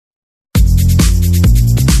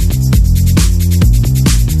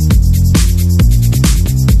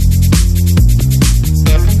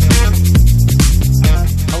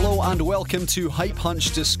welcome to Hype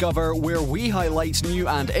Hunch Discover, where we highlight new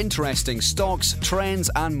and interesting stocks, trends,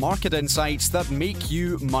 and market insights that make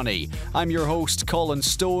you money. I'm your host, Colin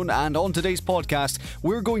Stone, and on today's podcast,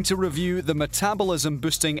 we're going to review the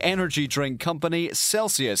metabolism-boosting energy drink company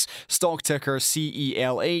Celsius, stock ticker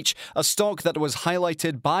CELH, a stock that was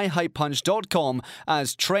highlighted by HypeHunch.com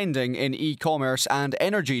as trending in e-commerce and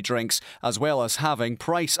energy drinks, as well as having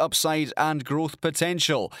price upside and growth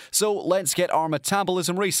potential. So let's get our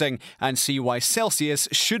metabolism racing and see why Celsius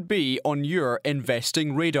should be on your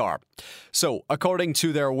investing radar. So, according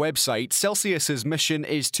to their website, Celsius's mission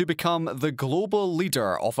is to become the global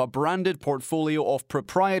leader of a branded portfolio of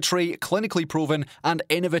proprietary, clinically proven, and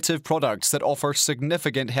innovative products that offer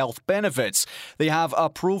significant health benefits. They have a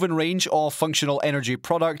proven range of functional energy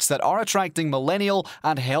products that are attracting millennial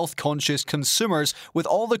and health-conscious consumers with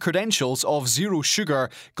all the credentials of zero sugar,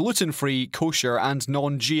 gluten-free, kosher, and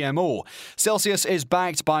non-GMO. Celsius is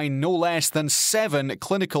backed by no less than 7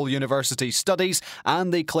 clinical university studies,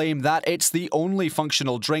 and they claim that it's the only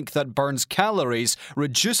functional drink that burns calories,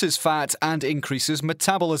 reduces fat, and increases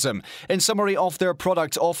metabolism. In summary of their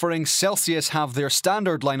product offering, Celsius have their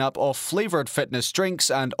standard lineup of flavoured fitness drinks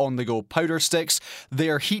and on-the-go powder sticks.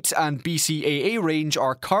 Their Heat and BCAA range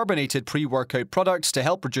are carbonated pre-workout products to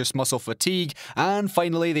help reduce muscle fatigue. And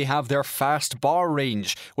finally, they have their Fast Bar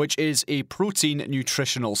range, which is a protein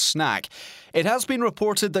nutritional snack. It has been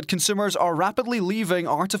reported that consumers are rapidly leaving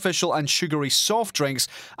artificial and sugary soft drinks,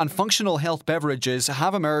 and functional health beverages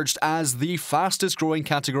have emerged as the fastest growing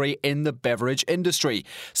category in the beverage industry.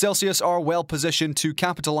 Celsius are well positioned to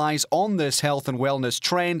capitalise on this health and wellness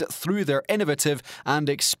trend through their innovative and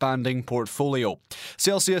expanding portfolio.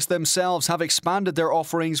 Celsius themselves have expanded their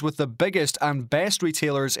offerings with the biggest and best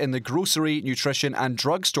retailers in the grocery, nutrition and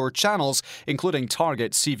drugstore channels, including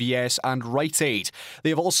Target, CVS and Rite Aid. They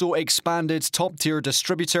have also expanded top-tier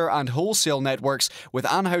distributor and wholesale networks with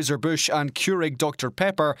Anheuser-Busch and Keurig Dr.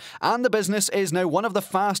 Pepper, and the business is now one of the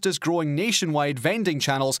fastest-growing nationwide vending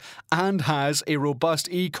channels and has a robust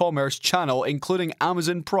e-commerce channel, including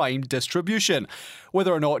Amazon Prime distribution.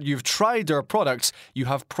 Whether or not you've tried their products, you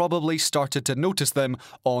have probably started to notice them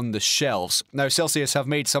on the shelves. Now, Celsius have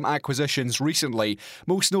made some acquisitions recently,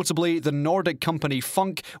 most notably the Nordic company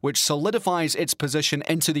Func, which solidifies its position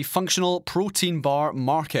into the functional protein bar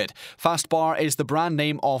market. Fast Bar is the brand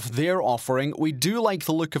name of their offering. We do like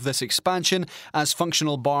the look of this expansion, as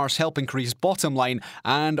functional bars help increase bottom line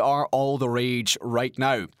and are all the rage right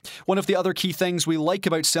now. One of the other key things we like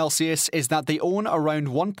about Celsius is that they own around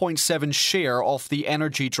 1.7% share of the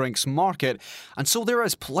energy drinks market, and so there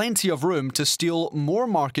is plenty of room to steal more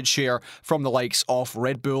market share from the likes of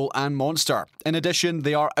Red Bull and Monster. In addition,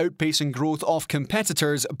 they are outpacing growth of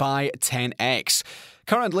competitors by 10x.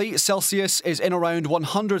 Currently, Celsius is in around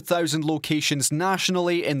 100,000 locations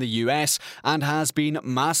nationally in the US and has been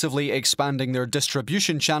massively expanding their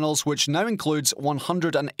distribution channels, which now includes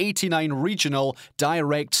 189 regional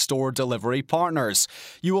direct store delivery partners.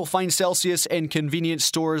 You will find Celsius in convenience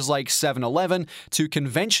stores like 7-Eleven, to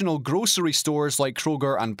conventional grocery stores like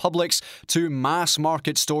Kroger and Publix, to mass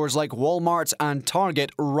market stores like Walmart and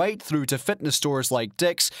Target, right through to fitness stores like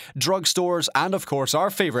Dick's, drugstores, and of course our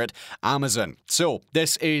favourite, Amazon. So,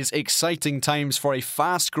 this is exciting times for a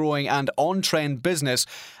fast-growing and on-trend business,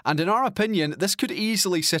 and in our opinion, this could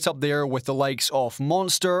easily sit up there with the likes of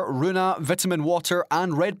Monster, Runa, Vitamin Water,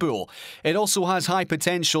 and Red Bull. It also has high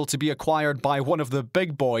potential to be acquired by one of the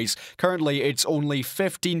big boys. Currently, it's only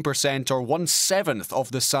 15% or 1/7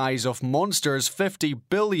 of the size of Monster's $50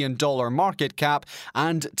 billion market cap,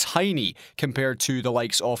 and tiny compared to the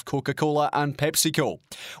likes of Coca-Cola and PepsiCo.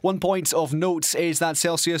 One point of note is that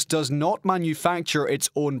Celsius does not manufacture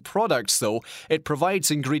its own products, though. It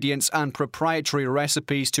provides ingredients and proprietary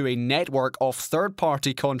recipes to a network of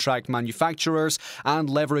third-party contract manufacturers and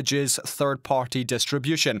leverages third-party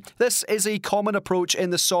distribution. This is a common approach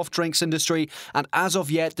in the soft drinks industry, and as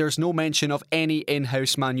of yet, there's no mention of any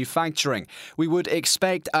in-house manufacturing. We would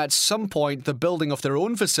expect at some point the building of their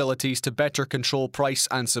own facilities to better control price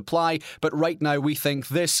and supply, but right now we think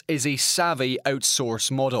this is a savvy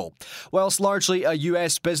outsource model. Whilst largely a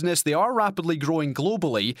US business, they are rapidly growing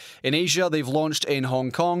globally. In Asia, they've launched in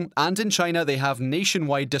Hong Kong, and in China, they have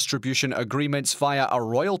nationwide distribution agreements via a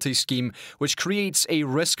royalty scheme, which creates a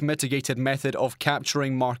risk-mitigated method of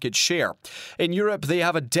capturing market share. In Europe, they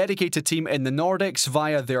have a dedicated team in the Nordics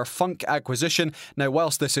via their Func acquisition. Now,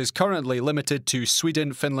 whilst this is currently limited to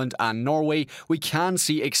Sweden, Finland, and Norway, we can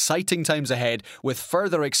see exciting times ahead with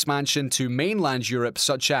further expansion to mainland Europe,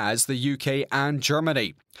 such as the UK and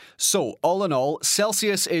Germany. So, all in all,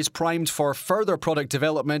 Celsius is primed for further product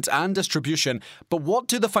development and distribution. But what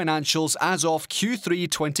do the financials as of Q3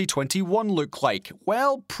 2021 look like?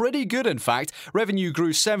 Well, pretty good in fact. Revenue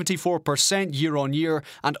grew 74% year on year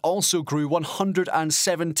and also grew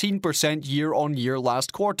 117% year on year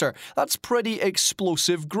last quarter. That's pretty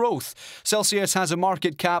explosive growth. Celsius has a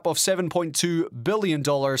market cap of $7.2 billion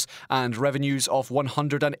and revenues of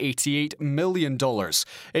 $188 million.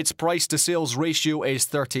 Its price to sales ratio is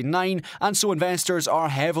 39, and so investors are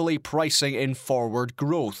heavily pricing in forward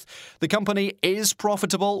growth. The company is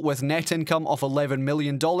profitable with net income of $11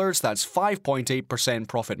 million. That's 5.8%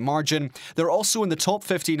 profit margin. They're also in the top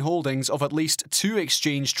 15 holdings of at least 2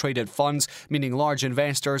 exchange-traded funds, meaning large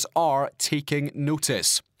investors are taking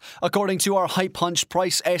notice. According to our Hype Hunch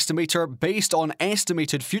price estimator, based on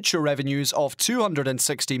estimated future revenues of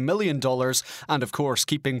 $260 million, and of course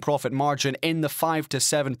keeping profit margin in the 5 to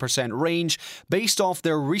 7% range, based off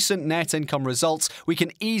their recent net income results, we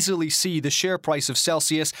can easily see the share price of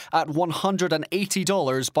Celsius at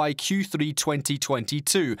 $180 by Q3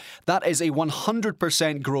 2022. That is a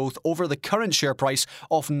 100% growth over the current share price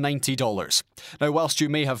of $90. Now, whilst you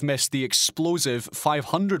may have missed the explosive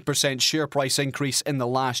 500% share price increase in the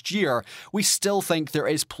last year, we still think there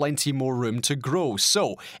is plenty more room to grow.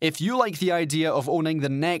 So, if you like the idea of owning the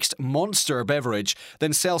next monster beverage,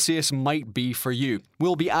 then Celsius might be for you.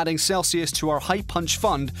 We'll be adding Celsius to our Hype Hunch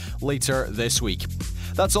fund later this week.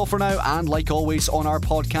 That's all for now, and like always on our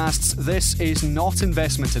podcasts, this is not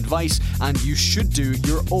investment advice, and you should do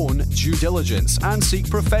your own due diligence and seek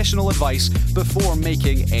professional advice before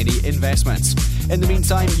making any investments. In the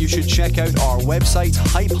meantime, you should check out our website,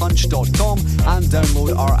 hypehunch.com, and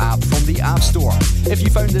download our app from the App Store. If you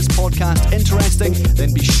found this podcast interesting,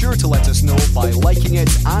 then be sure to let us know by liking it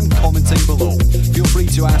and commenting below. Feel free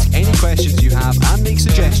to ask any questions you have and make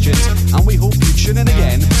suggestions, and we hope you tune in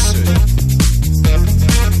again